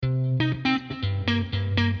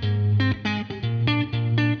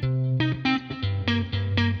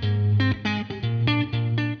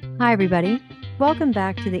Hi, everybody. Welcome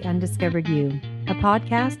back to The Undiscovered You, a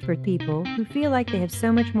podcast for people who feel like they have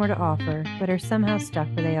so much more to offer, but are somehow stuck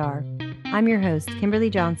where they are. I'm your host, Kimberly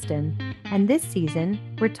Johnston, and this season,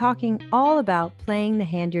 we're talking all about playing the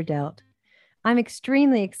hand you're dealt. I'm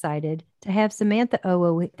extremely excited to have Samantha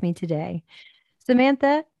Owo with me today.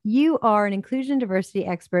 Samantha, you are an inclusion and diversity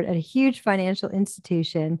expert at a huge financial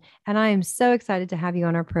institution, and I am so excited to have you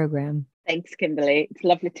on our program. Thanks, Kimberly. It's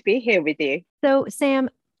lovely to be here with you. So, Sam,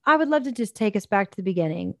 I would love to just take us back to the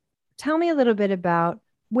beginning. Tell me a little bit about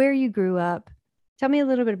where you grew up. Tell me a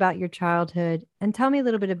little bit about your childhood, and tell me a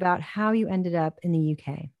little bit about how you ended up in the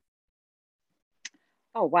UK.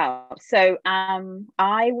 Oh, wow. So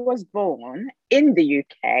I was born in the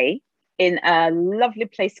UK in a lovely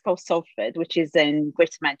place called Salford, which is in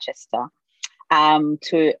Greater Manchester,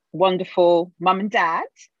 to wonderful mum and dad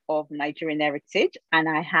of Nigerian heritage. And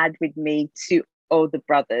I had with me two older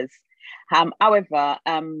brothers. However,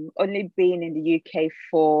 only being in the UK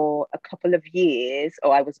for a couple of years,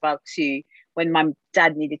 or I was about to, when my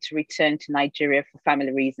dad needed to return to Nigeria for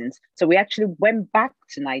family reasons. So we actually went back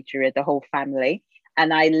to Nigeria, the whole family,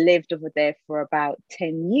 and I lived over there for about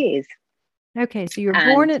 10 years. Okay, so you were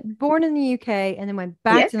And born in the UK and then went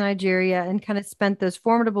back yes, to Nigeria and kind of spent those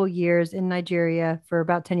formidable years in Nigeria for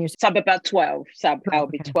about 10 years. so I'm about 12. So I'll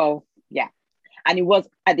be Okay. 12. Yeah. And it was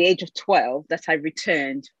at the age of 12 that I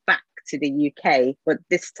returned back to the UK, but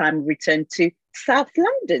this time returned to South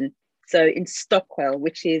London. So in Stockwell,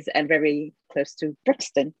 which is very close to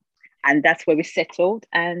Brixton. And that's where we settled.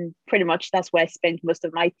 And pretty much that's where I spent most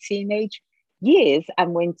of my teenage years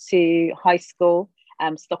and went to high school,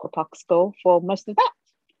 Stockwell Park School for most of that.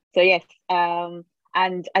 So yes,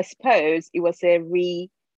 and I suppose it was a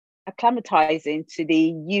acclimatizing to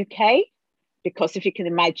the UK, because if you can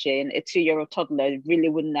imagine, a 2-year-old toddler really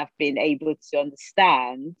wouldn't have been able to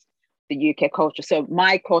understand the UK culture. So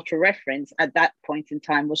my cultural reference at that point in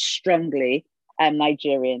time was strongly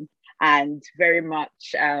Nigerian, and very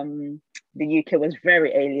much the UK was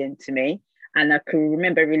very alien to me. And I can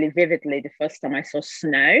remember really vividly the first time I saw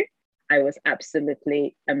snow. I was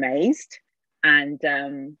absolutely amazed, and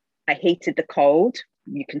I hated the cold.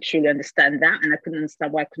 You can truly understand that, and I couldn't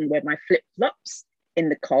understand why I couldn't wear my flip flops in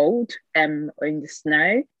the cold or in the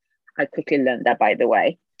snow. I quickly learned that, by the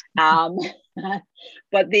way.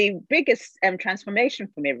 But the biggest transformation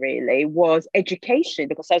for me really was education,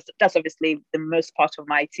 because that's obviously the most part of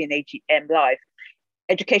my teenage life.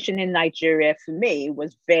 Education in Nigeria for me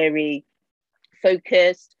was very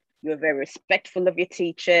focused. You're very respectful of your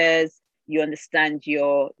teachers. You understand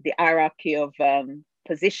the hierarchy of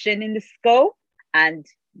position in the school, and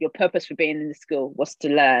your purpose for being in the school was to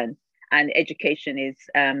learn. And education is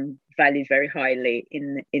valued very highly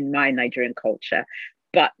in my Nigerian culture.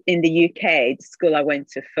 But in the UK, the school I went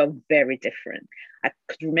to felt very different. I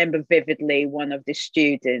could remember vividly one of the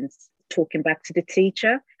students talking back to the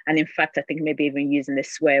teacher, and in fact, I think maybe even using a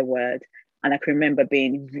swear word. And I can remember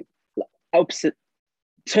being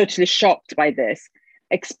totally shocked by this,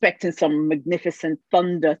 expecting some magnificent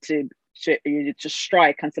thunder to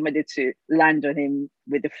strike and somebody to land on him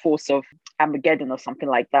with the force of Armageddon or something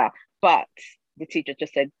like that. But the teacher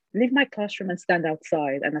just said, "Leave my classroom and stand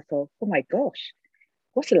outside." And I thought, oh my gosh,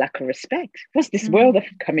 what's a lack of respect? What's this world I've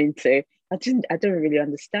come into? I don't really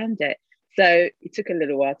understand it. So it took a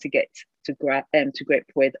little while to get to grip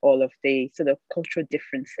with all of the sort of cultural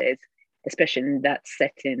differences, especially in that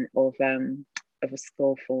setting of a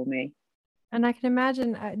school for me. And I can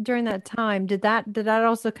imagine during that time, did that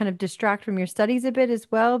also kind of distract from your studies a bit as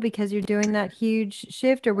well because you're doing that huge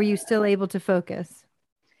shift, or were you still able to focus?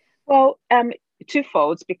 Well,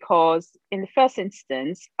 twofold, because in the first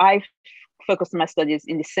instance, I focused on my studies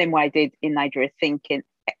in the same way I did in Nigeria, thinking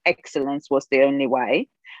excellence was the only way.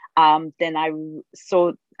 Then I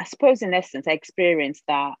suppose in essence, I experienced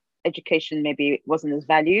that education maybe wasn't as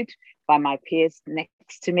valued by my peers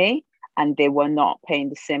next to me, and they were not paying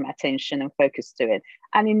the same attention and focus to it.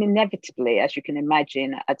 And inevitably, as you can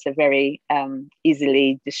imagine, at a very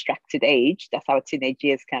easily distracted age, that's how teenage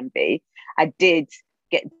years can be, I did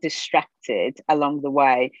get distracted along the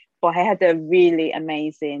way. But I had a really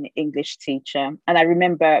amazing English teacher. And I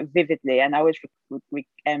remember vividly, and I always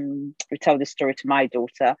retell this story to my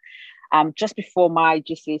daughter. Just before my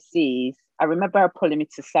GCSEs, I remember her pulling me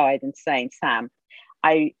to the side and saying, "Sam,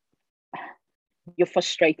 you're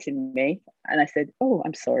frustrating me." And I said, "Oh,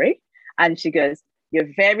 I'm sorry." And she goes,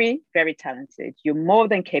 "You're very, very talented. You're more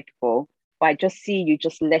than capable. But I just see you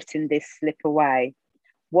just letting this slip away.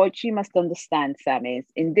 What you must understand, Sam, is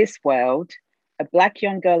in this world, a Black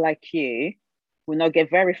young girl like you will not get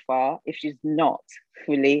very far if she's not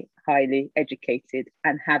fully, highly educated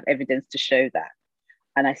and have evidence to show that.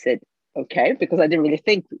 And I said, okay, because I didn't really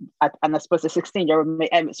think, and I suppose a 16-year-old,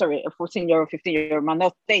 a 14-year-old, 15-year-old might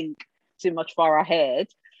not think too much far ahead.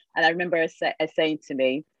 And I remember her saying to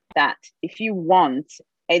me that if you want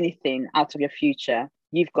anything out of your future,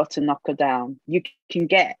 you've got to knock it down. You can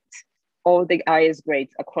get all the highest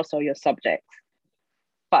grades across all your subjects.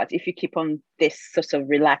 But if you keep on this sort of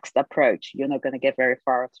relaxed approach, you're not going to get very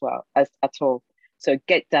far at all. So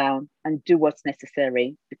get down and do what's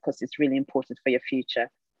necessary, because it's really important for your future.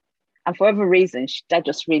 And for whatever reason, that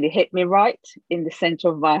just really hit me right in the center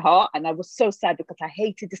of my heart. And I was so sad because I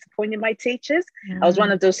hated disappointing my teachers. I was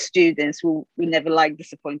one of those students who never liked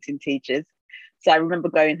disappointing teachers. So I remember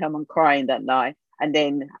going home and crying that night, and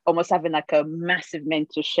then almost having like a massive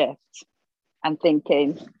mental shift and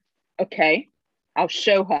thinking, okay, I'll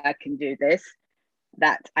show her I can do this,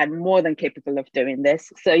 that I'm more than capable of doing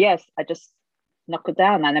this. So yes, I just knocked it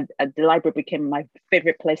down, and the library became my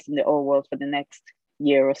favorite place in the whole world for the next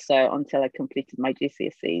year or so until I completed my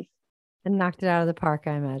GCSEs. And knocked it out of the park,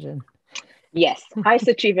 I imagine. Yes, highest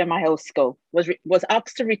achiever in my whole school. Was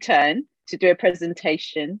asked to return to do a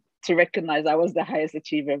presentation to recognize I was the highest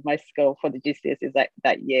achiever of my school for the GCSEs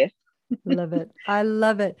that year. Love it. I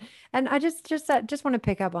love it. And I just want to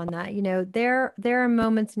pick up on that. You know, there are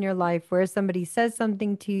moments in your life where somebody says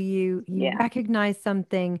something to you, you recognize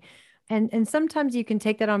something, and sometimes you can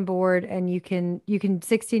take that on board, and you can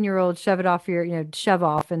 16-year-old shove it off shove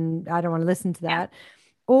off, and I don't want to listen to that.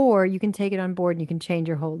 Or you can take it on board and you can change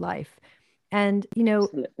your whole life. And,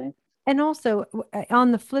 Absolutely. And also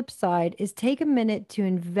on the flip side is take a minute to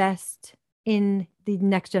invest in the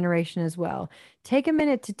next generation as well. Take a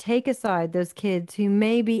minute to take aside those kids who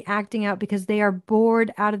may be acting out because they are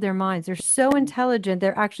bored out of their minds. They're so intelligent,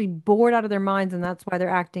 they're actually bored out of their minds, and that's why they're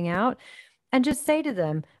acting out. And just say to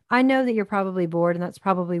them, I know that you're probably bored and that's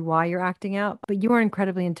probably why you're acting out, but you are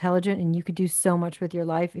incredibly intelligent and you could do so much with your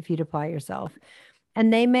life if you'd apply yourself.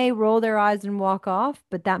 And they may roll their eyes and walk off,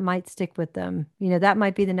 but that might stick with them. That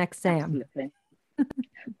might be the next Sam. Absolutely.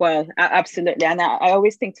 Well, absolutely. And I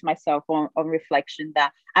always think to myself on reflection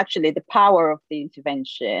that actually the power of the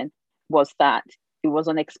intervention was that it was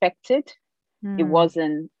unexpected. It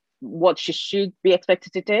wasn't what she should be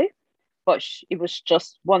expected to do, but it was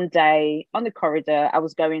just one day on the corridor. I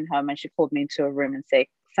was going home and she called me into a room and said,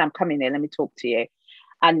 Sam, come in here, let me talk to you.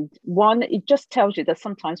 And it just tells you that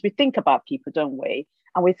sometimes we think about people, don't we?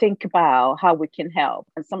 And we think about how we can help.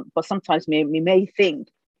 But sometimes we may think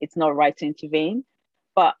it's not right to intervene.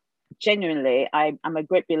 But genuinely, I'm a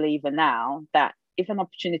great believer now that if an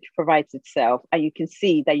opportunity provides itself and you can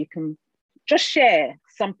see that you can just share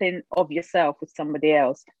something of yourself with somebody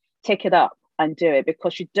else, take it up and do it,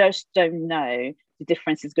 because you just don't know the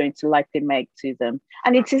difference it's going to likely make to them.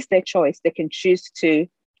 And it is their choice. They can choose to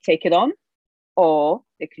take it on, or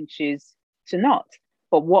they can choose to not.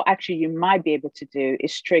 But what actually you might be able to do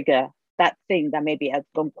is trigger that thing that maybe has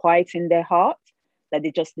gone quiet in their heart, that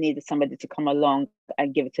they just needed somebody to come along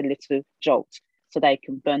and give it a little jolt so that it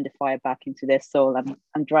can burn the fire back into their soul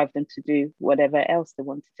and drive them to do whatever else they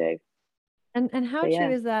want to do. And how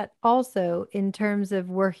true is that also in terms of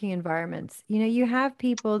working environments? You have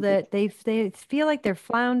people that they feel like they're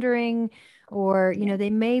floundering, or, they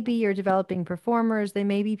may be your developing performers. They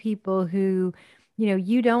may be people who,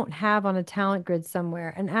 you don't have on a talent grid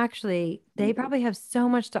somewhere. And actually, they probably have so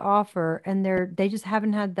much to offer, and they just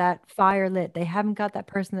haven't had that fire lit. They haven't got that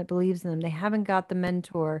person that believes in them. They haven't got the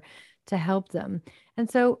mentor to help them.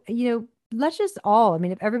 And so, let's just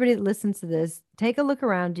if everybody that listens to this, take a look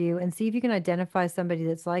around you and see if you can identify somebody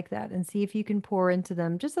that's like that, and see if you can pour into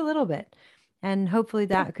them just a little bit. And hopefully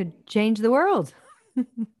that could change the world.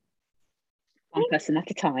 One person at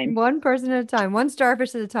a time. One person at a time, one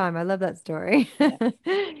starfish at a time. I love that story. Yeah.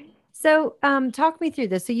 So talk me through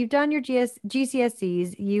this. So you've done your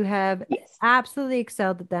GCSEs, you have absolutely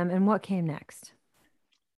excelled at them. And what came next?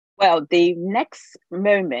 Well, the next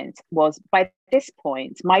moment was, by this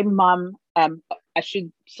point, my mum, I should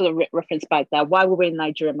sort of reference back that while we were in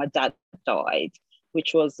Nigeria, my dad died,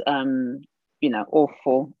 which was,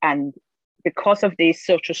 awful. And because of the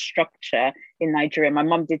social structure in Nigeria, my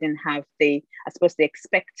mum didn't have the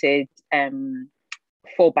expected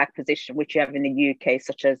fallback position, which you have in the UK,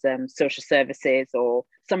 such as social services or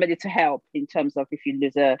somebody to help in terms of if you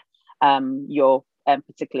lose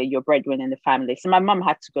particularly your breadwinner in the family. So my mum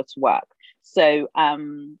had to go to work. So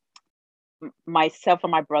myself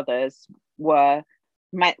and my brothers were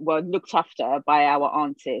looked after by our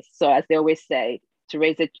aunties. So as they always say, to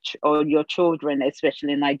raise your children,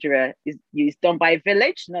 especially in Nigeria, is done by a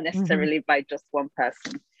village, not necessarily by just one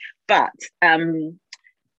person. But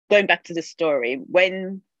going back to the story,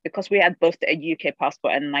 when because we had both a UK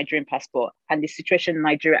passport and a Nigerian passport, and the situation in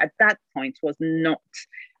Nigeria at that point was not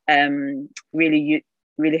really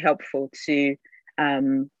helpful to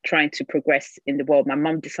trying to progress in the world. My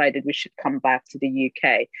mum decided we should come back to the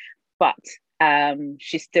UK, but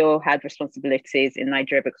she still had responsibilities in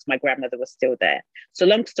Nigeria because my grandmother was still there. So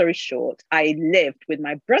long story short, I lived with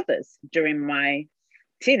my brothers during my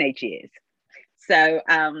teenage years. So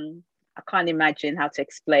I can't imagine how to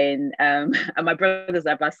explain. And my brothers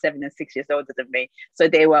are about 7 and 6 years older than me. So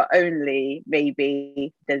they were only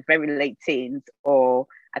maybe the very late teens, or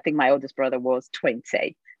I think my oldest brother was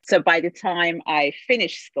 20. So by the time I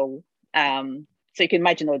finished school, so you can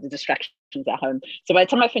imagine all the distractions at home. So by the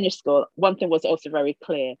time I finished school, one thing was also very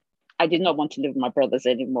clear. I did not want to live with my brothers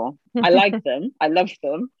anymore. I liked them. I loved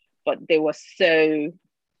them, but they were so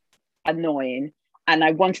annoying. And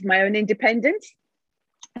I wanted my own independence.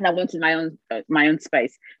 And I wanted my own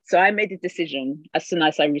space. So I made a decision as soon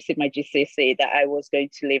as I received my GCSE that I was going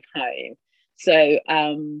to leave home. So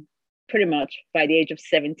pretty much by the age of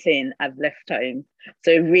 17, I've left home.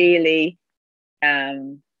 So really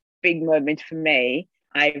big moment for me.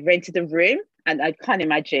 I rented a room, and I can't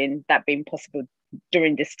imagine that being possible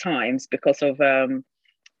during these times because of the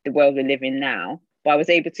world we live in now. But I was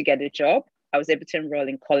able to get a job. I was able to enroll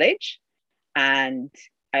in college, and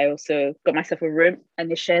I also got myself a room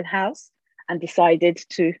and a shared house, and decided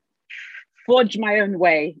to forge my own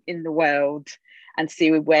way in the world and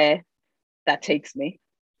see where that takes me.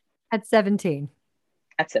 At 17.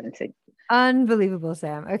 At 17. Unbelievable,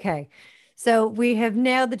 Sam. Okay. So we have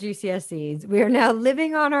nailed the GCSEs. We are now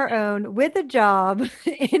living on our own with a job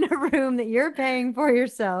in a room that you're paying for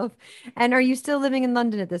yourself. And are you still living in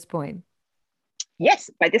London at this point? Yes.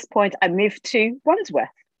 By this point, I moved to Wandsworth,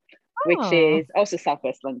 which is also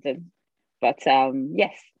Southwest London. But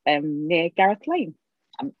yes, near Gareth Lane,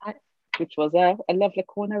 which was a lovely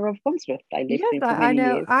corner of Wandsworth I lived in for many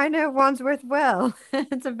years. I know Wandsworth well.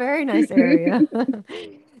 It's a very nice area.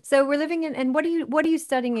 So we're living in, and what are you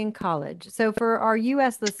studying in college? So for our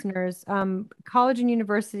US listeners, college and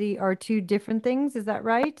university are two different things, is that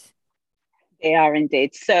right? They are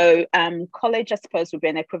indeed. So college, I suppose, would be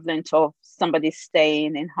an equivalent of somebody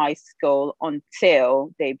staying in high school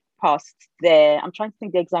until they passed I'm trying to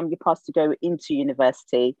think the exam you pass to go into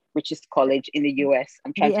university, which is college in the US.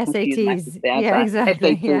 I'm trying to confuse myself there. Yeah,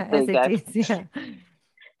 exactly. SATs, Yeah, there you go. SATs, yeah.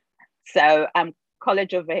 So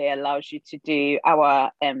college over here allows you to do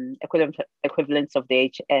our equivalents of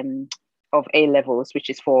the of A levels,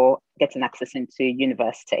 which is for getting access into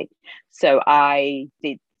university. So I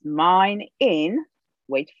did mine in,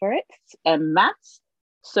 wait for it, maths,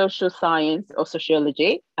 social science or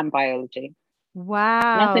sociology, and biology.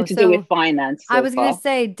 Wow. Nothing to do with finance so I was going far. to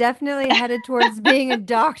say, definitely headed towards being a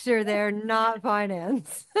doctor there, not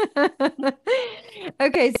finance.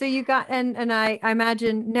 Okay, so you got, and I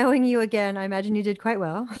imagine, knowing you again, I imagine you did quite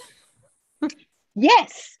well.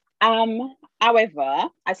 Yes. However,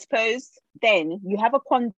 I suppose then you have a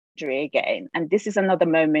quandary again, and this is another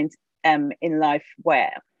moment in life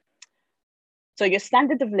where, so your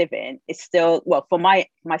standard of living is still, well, for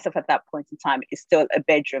myself at that point in time, is still a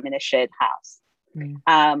bedroom in a shared house.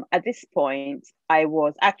 At this point, I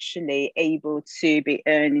was actually able to be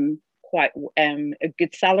earning quite a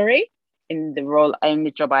good salary in the role and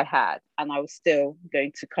the job I had, and I was still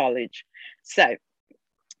going to college. So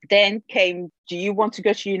then came, do you want to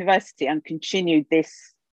go to university and continue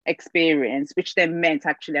this experience? Which then meant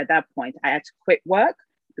actually at that point, I had to quit work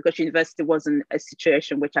because university wasn't a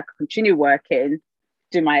situation which I could continue working,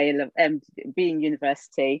 do my be in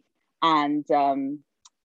university, and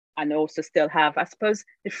also still have, I suppose,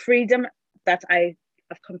 the freedom that I've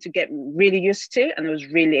come to get really used to, and I was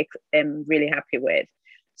really happy with.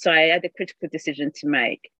 So I had a critical decision to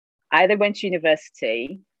make. I either went to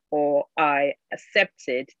university, or I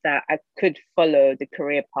accepted that I could follow the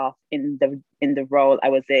career path in the role I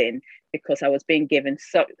was in, because I was being given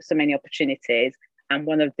so many opportunities, and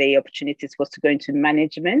one of the opportunities was to go into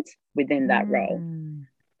management within that role.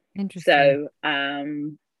 Interesting. So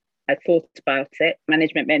I thought about it.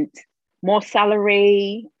 Management meant more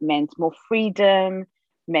salary, meant more freedom,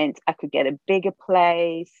 meant I could get a bigger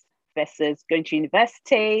place versus going to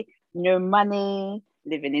university, no money,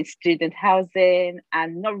 living in student housing,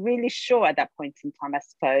 and not really sure at that point in time, I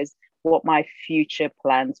suppose, what my future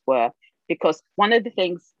plans were. Because one of the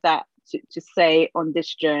things that to say on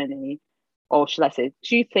this journey, or should I say,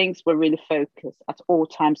 two things were really focused at all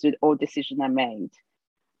times with all decisions I made.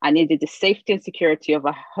 I needed the safety and security of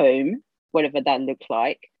a home, whatever that looked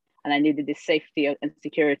like. And I needed the safety and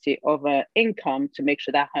security of an income to make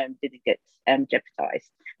sure that home didn't get jeopardized.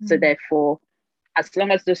 So therefore, as long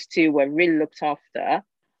as those two were really looked after,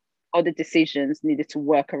 other decisions needed to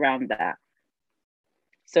work around that.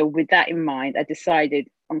 So with that in mind, I decided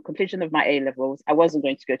on completion of my A levels, I wasn't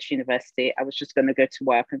going to go to university. I was just going to go to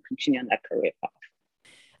work and continue on that career path.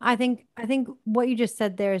 I think what you just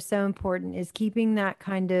said there is so important, is keeping that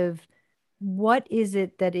kind of, what is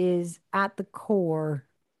it that is at the core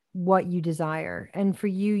what you desire. And for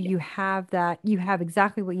you, Yeah. you have that, you have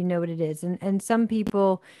exactly what, you know what it is. And some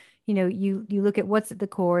people, you look at what's at the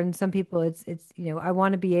core, and some people it's, I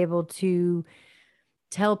want to be able to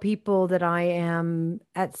tell people that I am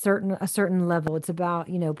at a certain level. It's about,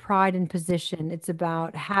 pride and position. It's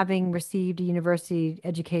about having received a university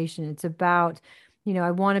education. It's about,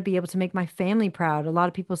 I want to be able to make my family proud. A lot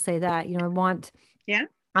of people say that, Yeah.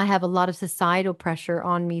 I have a lot of societal pressure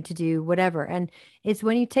on me to do whatever. And it's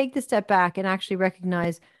when you take the step back and actually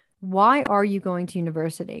recognize, why are you going to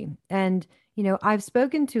university? And, I've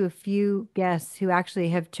spoken to a few guests who actually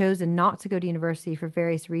have chosen not to go to university for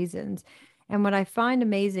various reasons. And what I find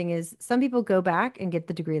amazing is some people go back and get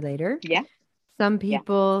the degree later. Yeah. Some Yeah.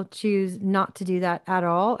 people choose not to do that at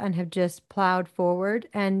all and have just plowed forward.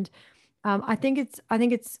 And I think it's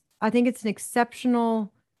an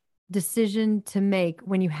exceptional decision to make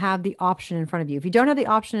when you have the option in front of you. If you don't have the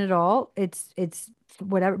option at all, it's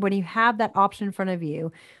whatever. When you have that option in front of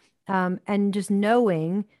you, and just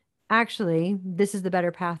knowing, actually, this is the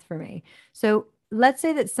better path for me. So let's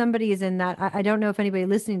say that somebody is in that. I don't know if anybody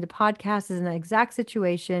listening to podcasts is in that exact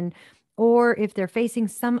situation, or if they're facing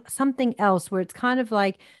something else where it's kind of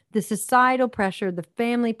like the societal pressure, the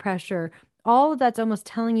family pressure, all of that's almost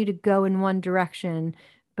telling you to go in one direction.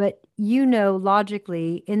 But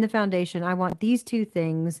logically in the foundation, I want these two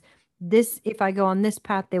things. This, if I go on this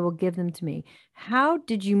path, they will give them to me. How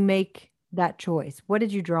did you make that choice? What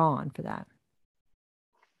did you draw on for that?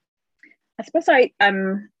 I suppose I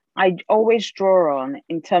always draw on,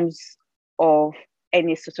 in terms of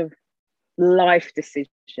any sort of life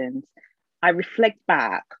decisions, I reflect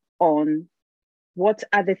back on what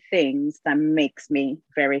are the things that makes me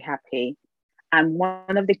very happy. And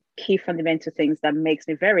one of the key fundamental things that makes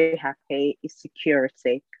me very happy is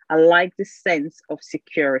security. I like the sense of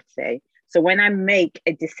security. So when I make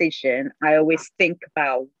a decision, I always think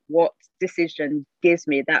about what decision gives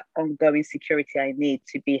me that ongoing security I need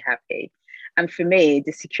to be happy. And for me,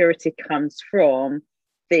 the security comes from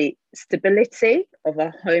the stability of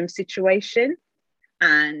a home situation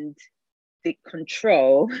and the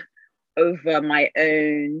control over my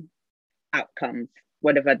own outcomes,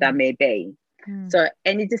 whatever that may be. Mm. So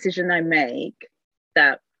any decision I make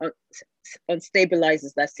that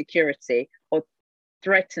unstabilizes that security or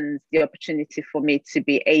threatens the opportunity for me to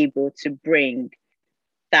be able to bring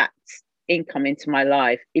that income into my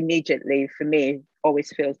life, immediately, for me,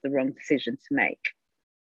 always feels the wrong decision to make.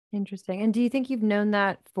 Interesting. And do you think you've known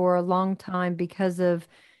that for a long time because of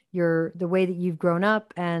the way that you've grown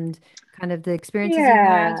up and kind of the experiences you've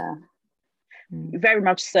had? Yeah, Mm. very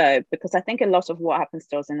much so, because I think a lot of what happens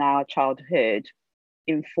to us in our childhood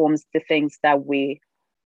informs the things that we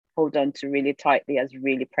hold on to really tightly as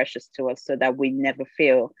really precious to us, so that we never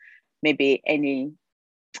feel maybe any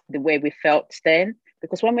the way we felt then.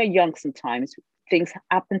 Because when we're young, sometimes things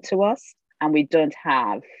happen to us and we don't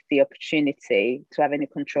have the opportunity to have any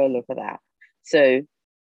control over that. So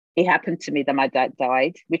it happened to me that my dad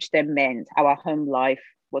died, which then meant our home life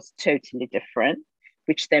was totally different,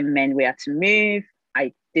 which then meant we had to move.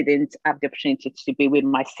 I didn't have the opportunity to be with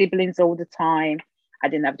my siblings all the time. I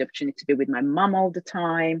didn't have the opportunity to be with my mum all the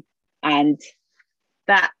time. And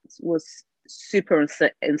that was super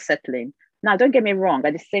unsettling. Now, don't get me wrong,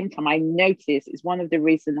 at the same time, I notice it's one of the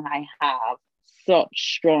reasons I have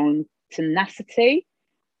such strong tenacity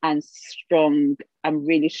and I'm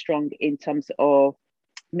really strong in terms of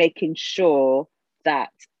making sure that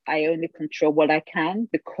I only control what I can,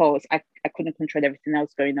 because I couldn't control everything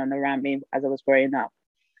else going on around me as I was growing up.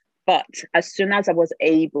 But as soon as I was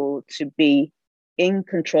able to be in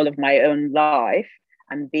control of my own life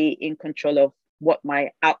and be in control of what my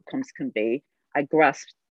outcomes can be, I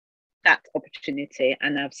grasped that opportunity.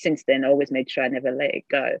 And I've since then always made sure I never let it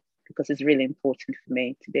go, because it's really important for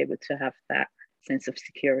me to be able to have that sense of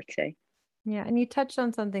security. Yeah, and you touched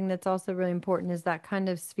on something that's also really important, is that kind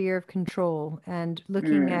of sphere of control and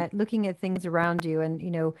looking Mm, at things around you. And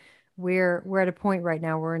we're at a point right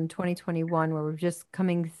now, we're in 2021, where we're just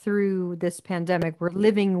coming through this pandemic. We're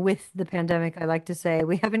living with the pandemic, I like to say.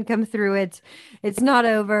 We haven't come through it. It's not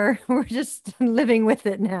over. We're just living with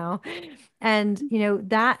it now. And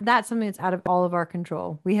that's something that's out of all of our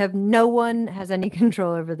control. No one has any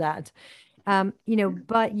control over that.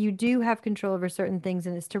 But you do have control over certain things,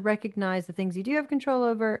 and it's to recognize the things you do have control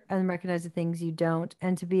over and recognize the things you don't,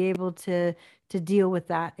 and to be able to deal with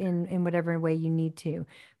that in whatever way you need to.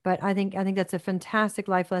 But I think that's a fantastic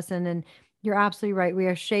life lesson, and you're absolutely right. We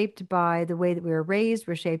are shaped by the way that we were raised.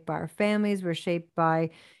 We're shaped by our families. We're shaped by,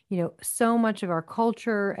 so much of our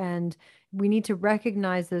culture, and we need to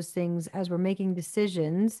recognize those things as we're making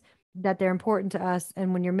decisions that they're important to us.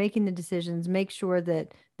 And when you're making the decisions, make sure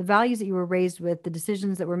that the values that you were raised with, the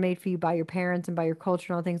decisions that were made for you by your parents and by your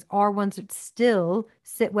culture and all things are ones that still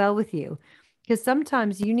sit well with you. Because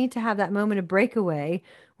sometimes you need to have that moment of breakaway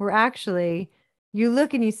where actually you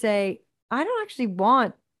look and you say, I don't actually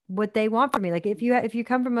want what they want from me. Like if you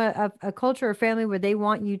come from a culture or family where they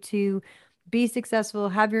want you to be successful,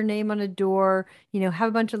 have your name on a door, have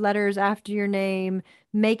a bunch of letters after your name,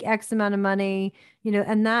 make X amount of money,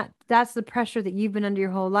 and that's the pressure that you've been under your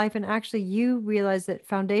whole life. And actually you realize that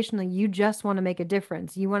foundationally, you just want to make a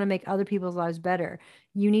difference. You want to make other people's lives better.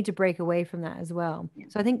 You need to break away from that as well.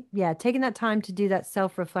 So I think, yeah, taking that time to do that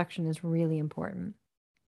self-reflection is really important.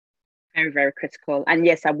 Very, very critical. And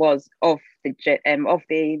yes, I was of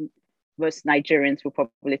the most Nigerians will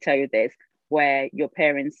probably tell you this, where your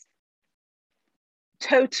parents'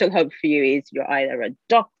 total hope for you is you're either a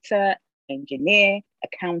doctor, engineer,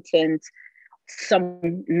 accountant,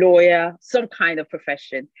 some lawyer, some kind of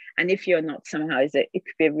profession. And if you're not, somehow it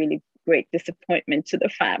could be a really great disappointment to the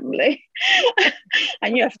family.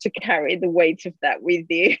 And you have to carry the weight of that with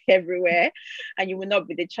you everywhere. And you will not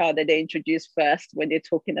be the child that they introduce first when they're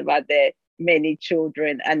talking about their many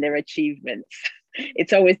children and their achievements.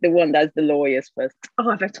 It's always the one that's the lawyers first. Oh,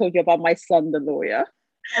 have I told you about my son, the lawyer?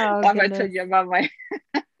 Oh, Have I told goodness. you about my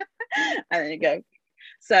and then you go.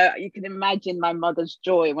 So you can imagine my mother's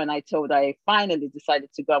joy when I told her I finally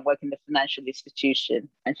decided to go and work in the financial institution.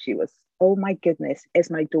 And she was, oh my goodness,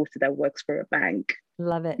 it's my daughter that works for a bank.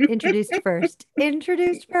 Love it. Introduced first.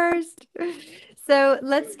 Introduced first. So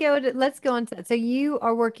let's go on to that. So you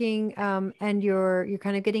are working and you're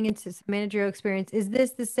kind of getting into some managerial experience. Is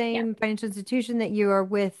this the Yeah. same financial institution that you are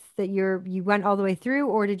with that you went all the way through,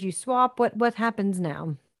 or did you swap? What happens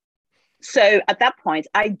now? So at that point,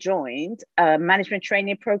 I joined a management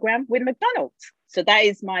training program with McDonald's. So that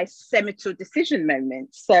is my seminal decision moment.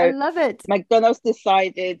 I So love it. McDonald's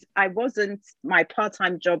decided I wasn't my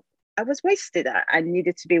part-time job. I was wasted at. I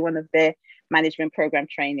needed to be one of their management program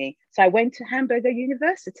training. So I went to Hamburger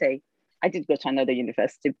University. I did go to another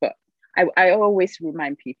university, but I always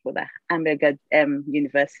remind people that Hamburger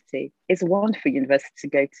University is a wonderful university to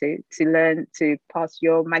go to learn to pass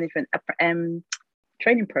your management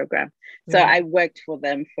training program. So Love it. I worked for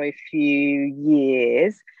them for a few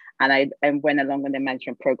years and I went along on the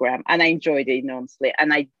management program and I enjoyed it enormously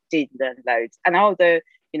and I did learn loads. And although,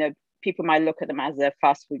 people might look at them as a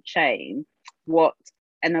fast food chain, what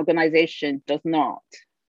an organization does not,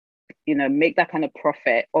 make that kind of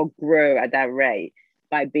profit or grow at that rate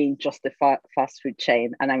by being just a fast food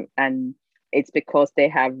chain. And it's because they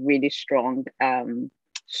have really strong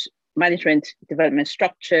management development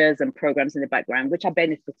structures and programs in the background, which I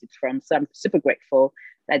benefited from. So I'm super grateful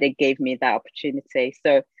that they gave me that opportunity.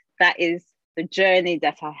 So that is the journey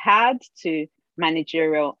that I had to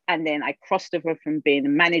managerial. And then I crossed over from being a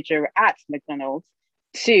manager at McDonald's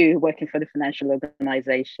to working for the financial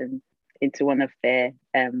organization into one of their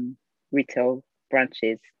retail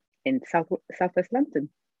branches in Southwest London.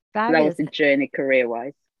 So that was Fabulous. the journey career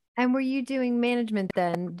wise. And were you doing management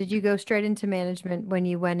then? Did you go straight into management when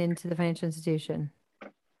you went into the financial institution?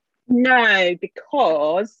 No,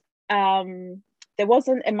 because there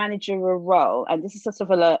wasn't a managerial role, and this is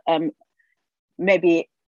sort of maybe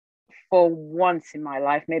for once in my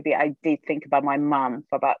life, maybe I did think about my mum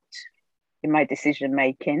about in my decision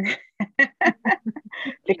making,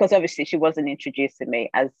 because obviously she wasn't introduced to me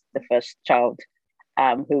as the first child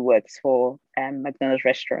who works for McDonald's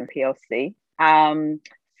Restaurant PLC.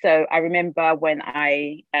 So I remember when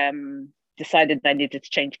I decided I needed to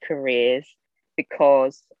change careers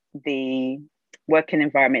because the working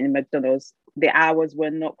environment in McDonald's, the hours were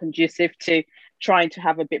not conducive to trying to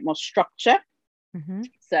have a bit more structure. Mm-hmm.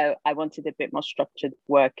 So I wanted a bit more structured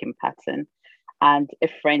working pattern. And a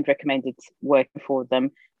friend recommended working for them,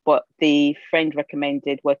 but the friend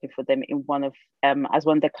recommended working for them in as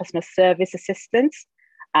one of the customer service assistants,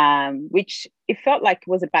 which it felt like it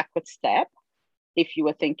was a backward step if you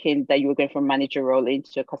were thinking that you were going from a manager role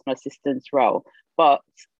into a customer assistance role. But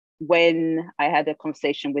when I had a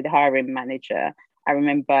conversation with the hiring manager, I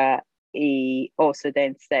remember he also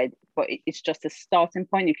then said, but it's just a starting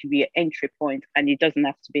point. It could be an entry point and it doesn't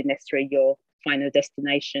have to be necessarily your final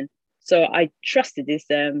destination. So I trusted this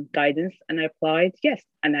guidance and I applied, yes.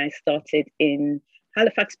 And I started in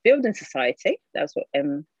Halifax Building Society. That's what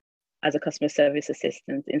as a customer service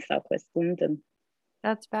assistant in Southwest London.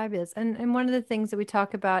 That's fabulous. And one of the things that we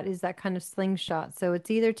talk about is that kind of slingshot. So it's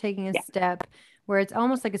either taking a Yeah, step where it's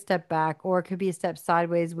almost like a step back, or it could be a step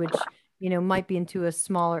sideways, which, might be into a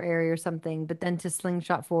smaller area or something, but then to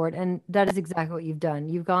slingshot forward. And that is exactly what you've done.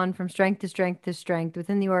 You've gone from strength to strength to strength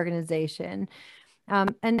within the organization.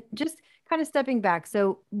 And just kind of stepping back.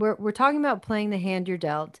 So we're talking about playing the hand you're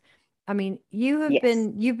dealt. I mean, yes.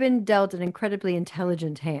 you've been dealt an incredibly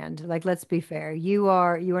intelligent hand. Like, let's be fair. You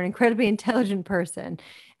are an incredibly intelligent person.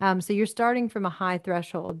 So you're starting from a high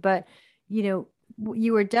threshold, but you know,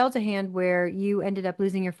 you were dealt a hand where you ended up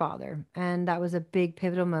losing your father, and that was a big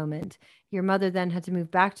pivotal moment. Your mother then had to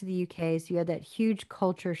move back to the UK, so you had that huge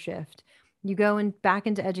culture shift. You go in back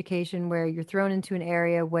into education where you're thrown into an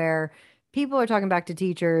area where people are talking back to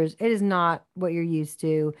teachers. It is not what you're used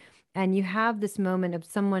to. And you have this moment of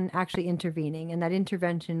someone actually intervening. And that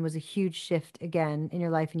intervention was a huge shift again in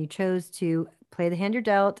your life. And you chose to play the hand you're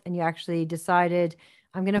dealt. And you actually decided,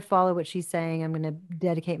 I'm going to follow what she's saying. I'm going to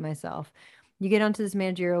dedicate myself. You get onto this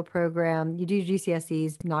managerial program. You do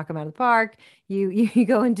GCSEs, knock them out of the park. You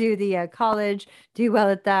go and do the college, do well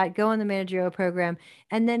at that. Go on the managerial program,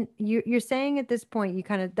 and then you're saying at this point, you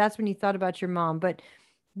kind of that's when you thought about your mom. But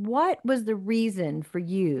what was the reason for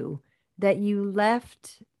you that you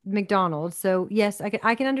left McDonald's? So yes,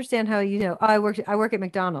 I can understand how, oh, I work at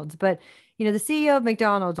McDonald's, but the CEO of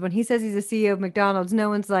McDonald's, when he says he's the CEO of McDonald's, no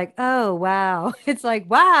one's like, oh wow. It's like,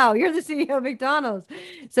 wow, you're the CEO of McDonald's.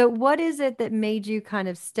 So what is it that made you kind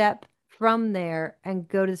of step from there and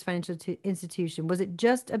go to this financial institution? Was it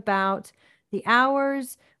just about the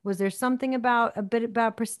hours? Was there something about a bit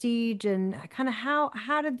about prestige, and kind of how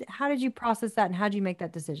did you process that, and how did you make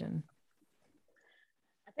that decision?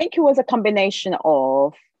 I think it was a combination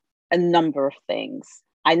of a number of things.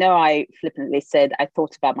 I know I flippantly said I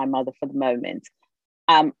thought about my mother for the moment.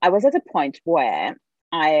 I was at a point where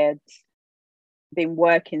I had been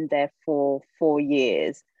working there for 4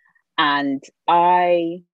 years and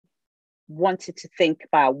I wanted to think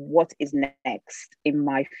about what is next in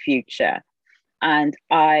my future. And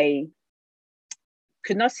I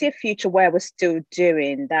could not see a future where I was still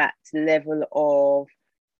doing that level of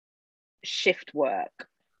shift work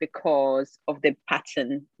because of the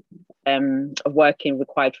pattern of working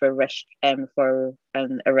required for a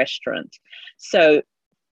restaurant. So,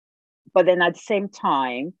 but then at the same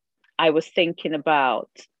time, I was thinking about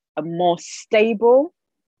a more stable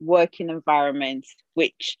working environment,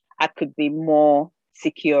 which I could be more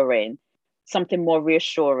secure in, something more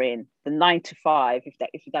reassuring, the 9 to 5,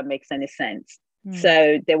 if that makes any sense. Mm.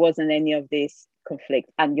 So there wasn't any of this conflict,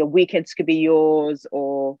 and your weekends could be yours,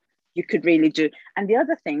 or you could really do. And the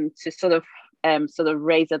other thing to sort of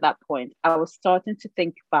raise at that point, I was starting to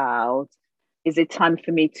think about, is it time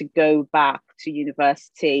for me to go back to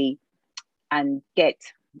university and get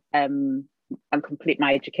and complete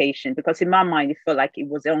my education? Because in my mind, it felt like it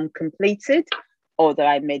was uncompleted, although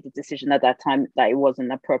I made the decision at that time that it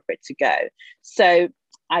wasn't appropriate to go. So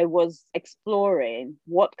I was exploring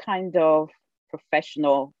what kind of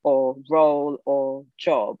professional or role or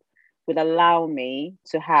job would allow me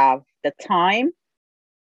to have the time,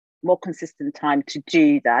 more consistent time to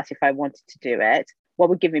do that if I wanted to do it. What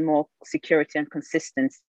would give me more security and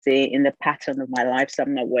consistency in the pattern of my life, so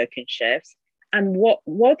I'm not working shifts, and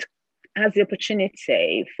what has the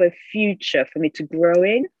opportunity for a future for me to grow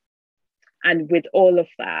in. And with all of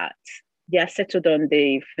that, yeah, I settled on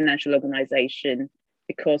the financial organization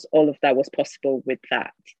because all of that was possible with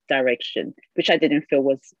that direction, which I didn't feel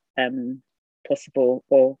was possible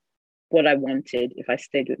or what I wanted if I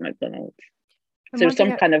stayed with McDonald's. And So one thing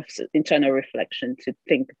some kind of internal reflection to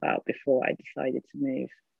think about before I decided to move.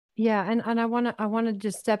 Yeah, and I want to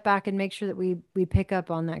just step back and make sure that we pick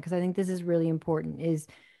up on that, because I think this is really important. Is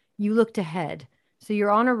you looked ahead. So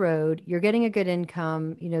you're on a road, you're getting a good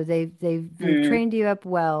income, they've Mm, trained you up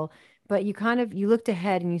well, but you looked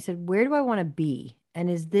ahead and you said, where do I want to be? And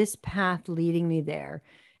is this path leading me there?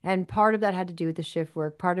 And part of that had to do with the shift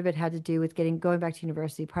work, part of it had to do with going back to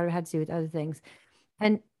university, part of it had to do with other things.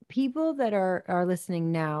 And people that are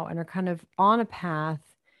listening now and are kind of on a path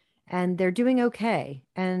and they're doing okay.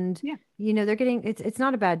 And yeah. they're getting it's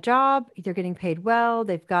not a bad job. They're getting paid well.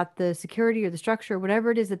 They've got the security or the structure,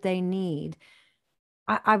 whatever it is that they need.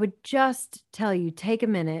 I would just tell you, take a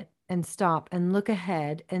minute and stop and look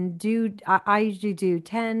ahead and I usually do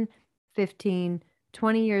 10, 15,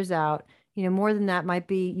 20 years out More than that might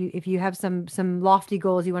be you, if you have some lofty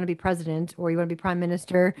goals, you want to be president or you want to be prime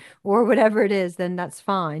minister or whatever it is, then that's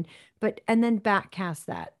fine. But and then backcast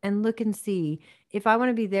that and look and see, if I want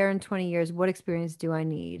to be there in 20 years, what experience do I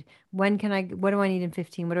need? What do I need in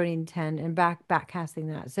 15? What do I need in 10? And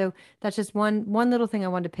backcasting that. So that's just one little thing I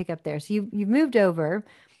wanted to pick up there. So you've moved over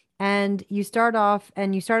and you start off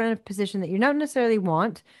and you start in a position that you don't necessarily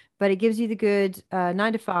want, but it gives you the good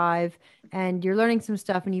 9 to 5, and you're learning some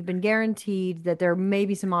stuff, and you've been guaranteed that there may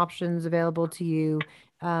be some options available to you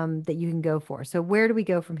that you can go for. So where do we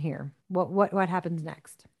go from here? What happens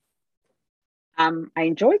next? I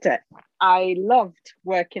enjoyed it. I loved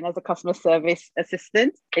working as a customer service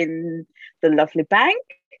assistant in the lovely bank.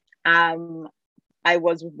 Um, I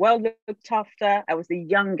was well looked after. I was the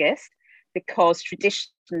youngest because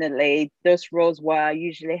traditionally those roles were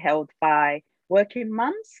usually held by working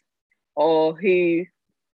mums or who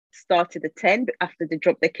started at 10 after they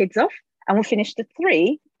dropped their kids off and we finished at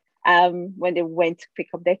 3 when they went to pick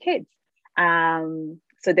up their kids.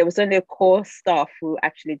 So there was only a core staff who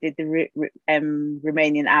actually did the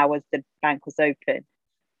remaining hours the bank was open.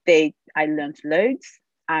 I learned loads.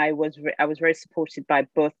 I was very supported by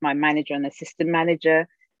both my manager and assistant manager.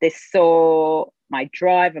 They saw my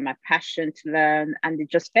drive and my passion to learn, and they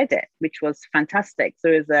just fed it, which was fantastic. So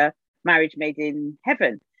it was a marriage made in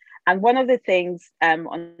heaven. And one of the things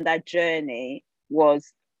on that journey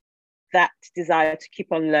was that desire to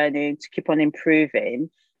keep on learning, to keep on improving,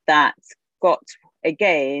 that got,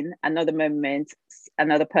 again, another moment,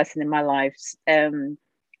 another person in my life.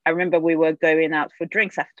 I remember we were going out for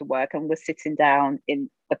drinks after work and we're sitting down in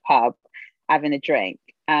the pub having a drink.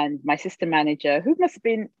 And my sister manager, who must have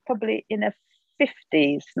been probably in her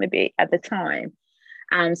 50s, maybe at the time,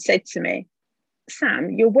 said to me, "Sam,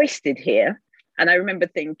 you're wasted here." And I remember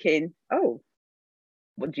thinking, "Oh,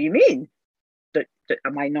 what do you mean?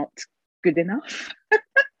 Am I not good enough?"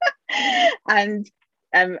 and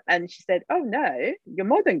she said, "Oh no, you're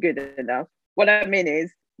more than good enough. What I mean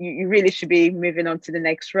is, you really should be moving on to the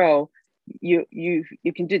next role. You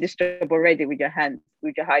can do this job already with your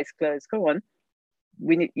eyes closed. Go on.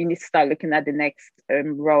 You need to start looking at the next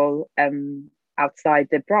role outside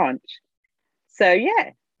the branch." So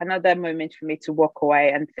yeah, another moment for me to walk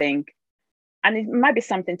away and think, and it might be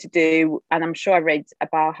something to do. And I'm sure I read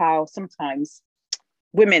about how sometimes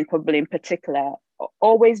women, probably in particular,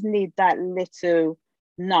 always need that little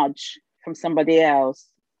nudge from somebody else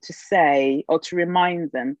to say or to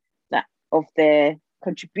remind them that of their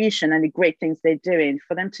contribution and the great things they're doing,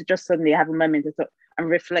 for them to just suddenly have a moment of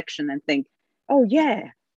reflection and think, "Oh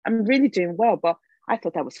yeah, I'm really doing well, but I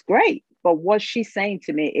thought that was great." But what she's saying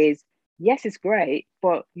to me is, yes, it's great,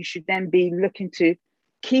 but you should then be looking to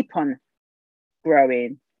keep on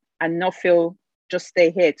growing and not just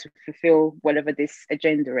stay here to fulfill whatever this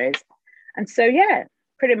agenda is. And so yeah,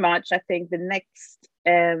 pretty much I think the next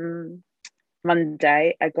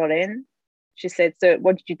Monday I got in, she said, "So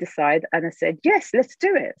what did you decide?" And I said, "Yes, let's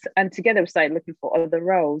do it." And together we started looking for other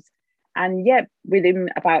roles. And yeah, within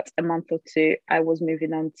about a month or two, I was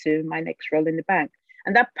moving on to my next role in the bank.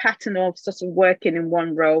 And that pattern of sort of working in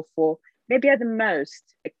one role for maybe at the most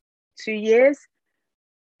 2 years,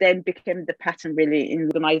 then became the pattern really in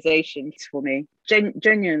organizations for me.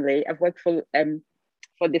 Genuinely, I've worked for this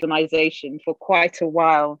organization for quite a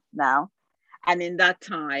while now. And in that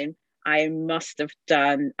time, I must have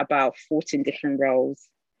done about 14 different roles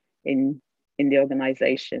in the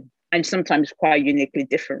organization, and sometimes quite uniquely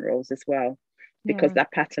different roles as well, because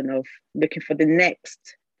that pattern of looking for the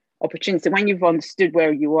next opportunity, when you've understood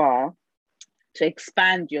where you are, to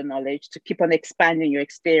expand your knowledge, to keep on expanding your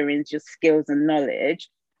experience, your skills and knowledge,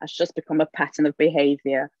 has just become a pattern of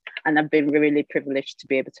behavior. And I've been really privileged to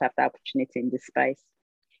be able to have that opportunity in this space.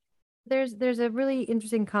 There's a really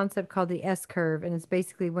interesting concept called the S curve, and it's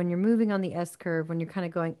basically when you're moving on the S curve, when you're kind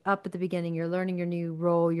of going up at the beginning, you're learning your new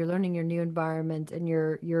role, you're learning your new environment, and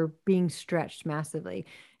you're being stretched massively.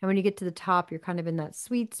 And when you get to the top, you're kind of in that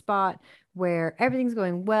sweet spot where everything's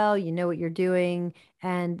going well, you know what you're doing,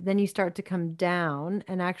 and then you start to come down.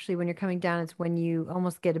 And actually, when you're coming down, it's when you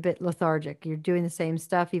almost get a bit lethargic. You're doing the same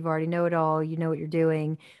stuff, you've already know it all, you know what you're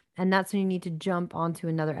doing. And that's when you need to jump onto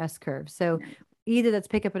another S curve. So either that's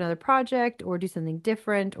pick up another project or do something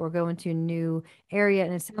different or go into a new area.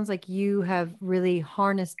 And it sounds like you have really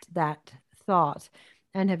harnessed that thought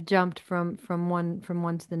and have jumped from one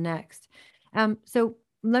to the next. So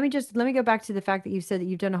let me go back to the fact that you said that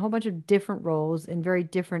you've done a whole bunch of different roles in very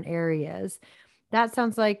different areas. That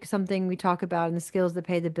sounds like something we talk about in the skills that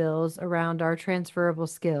pay the bills around our transferable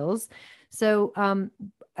skills. So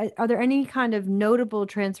are there any kind of notable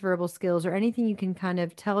transferable skills or anything you can kind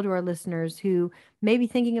of tell to our listeners who may be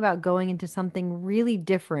thinking about going into something really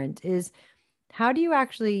different? Is how do you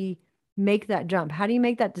actually make that jump? How do you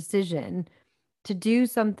make that decision to do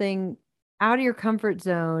something out of your comfort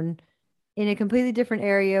zone in a completely different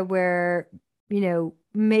area where,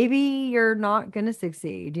 maybe you're not going to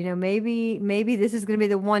succeed? Maybe this is going to be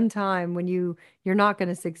the one time when you're not going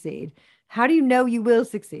to succeed. How do you know you will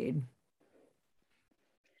succeed?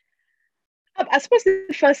 I suppose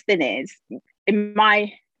the first thing is,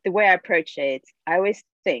 the way I approach it, I always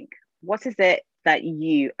think, what is it that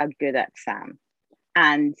you are good at, Sam?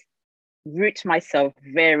 And root myself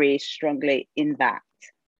very strongly in that,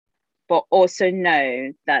 but also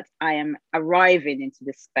know that I am arriving into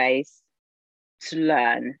the space to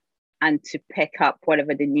learn and to pick up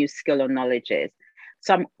whatever the new skill or knowledge is.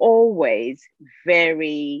 So I'm always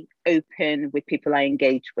very open with people I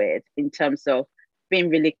engage with in terms of being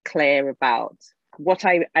really clear about what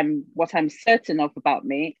I'm certain of about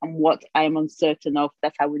me and what I am uncertain of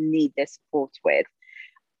that I would need their support with.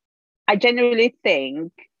 I generally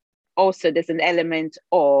think also there's an element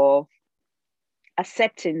of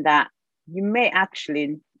accepting that it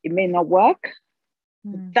may not work.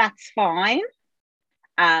 That's fine.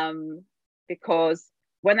 Because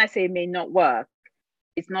when I say it may not work,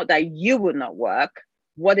 it's not that you will not work.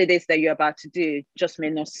 What it is that you're about to do just may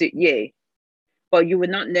not suit you. But you will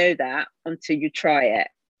not know that until you try it.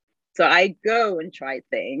 So I go and try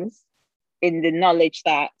things in the knowledge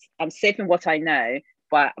that I'm safe in what I know,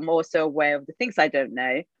 but I'm also aware of the things I don't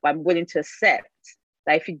know, but I'm willing to accept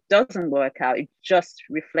that if it doesn't work out, it just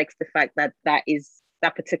reflects the fact that that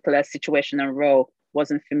particular situation and role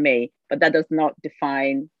wasn't for me. But that does not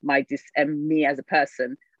define me as a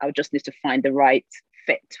person. I would just need to find the right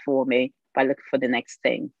fit for me by looking for the next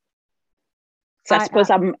thing. So I suppose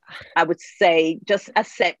I would say just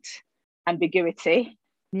accept ambiguity,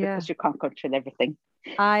 because you can't control everything.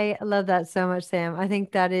 I love that so much, Sam. I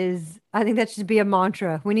think that should be a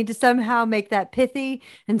mantra. We need to somehow make that pithy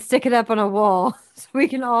and stick it up on a wall so we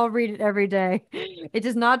can all read it every day. It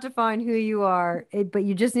does not define who you are, but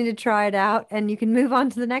you just need to try it out and you can move on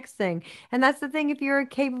to the next thing. And that's the thing. If you're a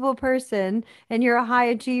capable person and you're a high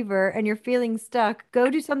achiever and you're feeling stuck, go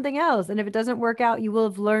do something else. And if it doesn't work out, you will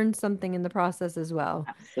have learned something in the process as well.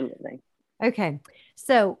 Absolutely. Okay.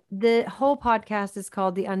 So the whole podcast is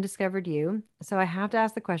called The Undiscovered You. So I have to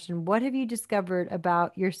ask the question, what have you discovered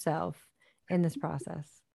about yourself in this process?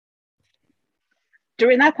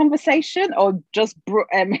 During that conversation or just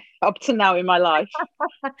up to now in my life?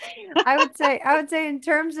 I would say in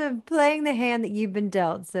terms of playing the hand that you've been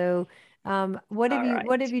dealt. So what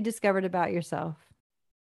have you discovered about yourself?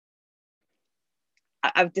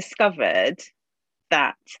 I've discovered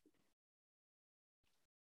that,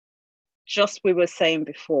 just we were saying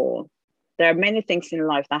before, there are many things in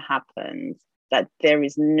life that happen that there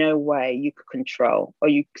is no way you could control or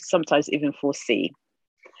you could sometimes even foresee.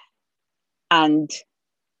 And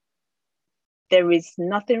there is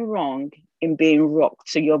nothing wrong in being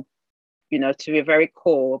rocked to your very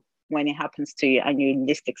core when it happens to you and you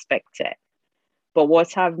least expect it. But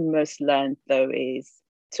what I've most learned, though, is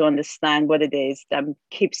to understand what it is that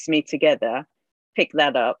keeps me together, pick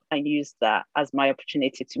that up and use that as my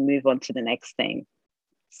opportunity to move on to the next thing.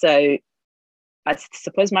 So I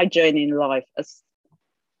suppose my journey in life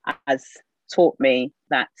has taught me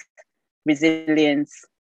that resilience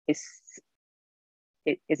is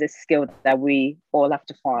a skill that we all have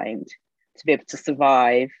to find to be able to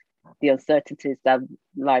survive the uncertainties that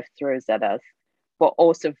life throws at us. But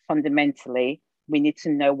also fundamentally, we need to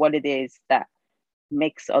know what it is that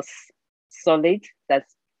makes us solid, that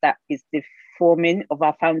is the forming of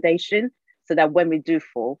our foundation, so that when we do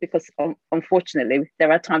fall, because unfortunately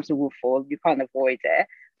there are times we will fall, you can't avoid it.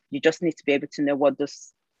 You just need to be able to know what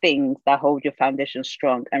those things that hold your foundation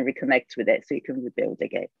strong and reconnect with it so you can rebuild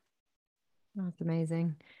again. That's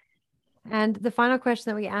amazing. And the final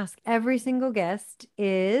question that we ask every single guest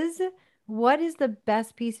is, what is the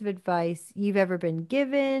best piece of advice you've ever been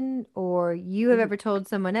given, or you have ever told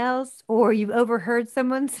someone else, or you've overheard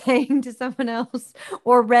someone saying to someone else,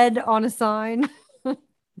 or read on a sign?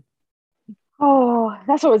 Oh,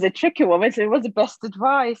 that's always a tricky one. What's the best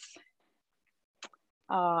advice?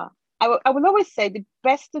 I would always say the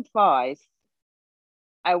best advice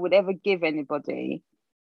I would ever give anybody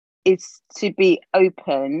is to be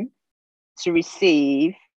open to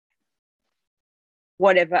receive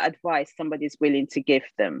whatever advice somebody's willing to give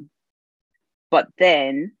them. But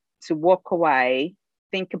then to walk away,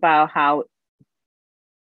 think about how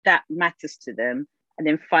that matters to them, and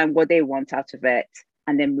then find what they want out of it,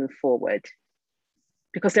 and then move forward.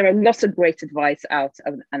 because there are lots of great advice out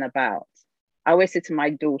and about. I always say to my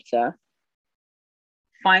daughter,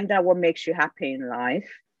 find out what makes you happy in life,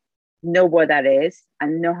 know what that is,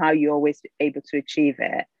 and know how you're always able to achieve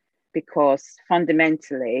it. Because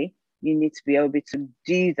fundamentally, you need to be able to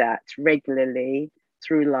do that regularly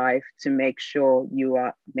through life to make sure you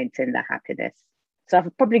are maintain that happiness. So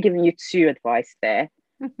I've probably given you two advice there,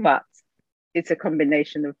 but it's a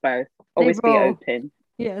combination of both. Always be open.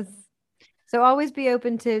 Yes. So always be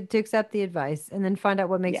open to accept the advice and then find out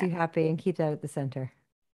what makes you happy and keep that at the center.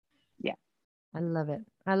 Yeah. I love it.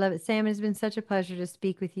 I love it. Sam, it's been such a pleasure to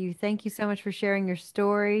speak with you. Thank you so much for sharing your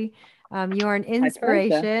story. You are an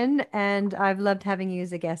inspiration, and I've loved having you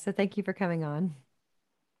as a guest. So thank you for coming on.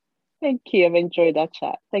 Thank you. I've enjoyed our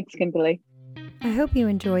chat. Thanks, Kimberly. I hope you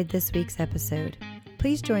enjoyed this week's episode.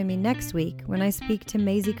 Please join me next week when I speak to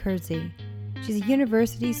Maisie Kersey. She's a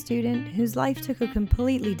university student whose life took a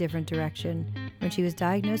completely different direction when she was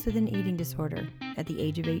diagnosed with an eating disorder at the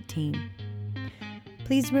age of 18.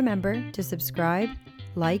 Please remember to subscribe,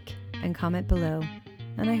 like, and comment below.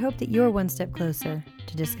 And I hope that you're one step closer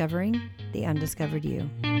to discovering the undiscovered you.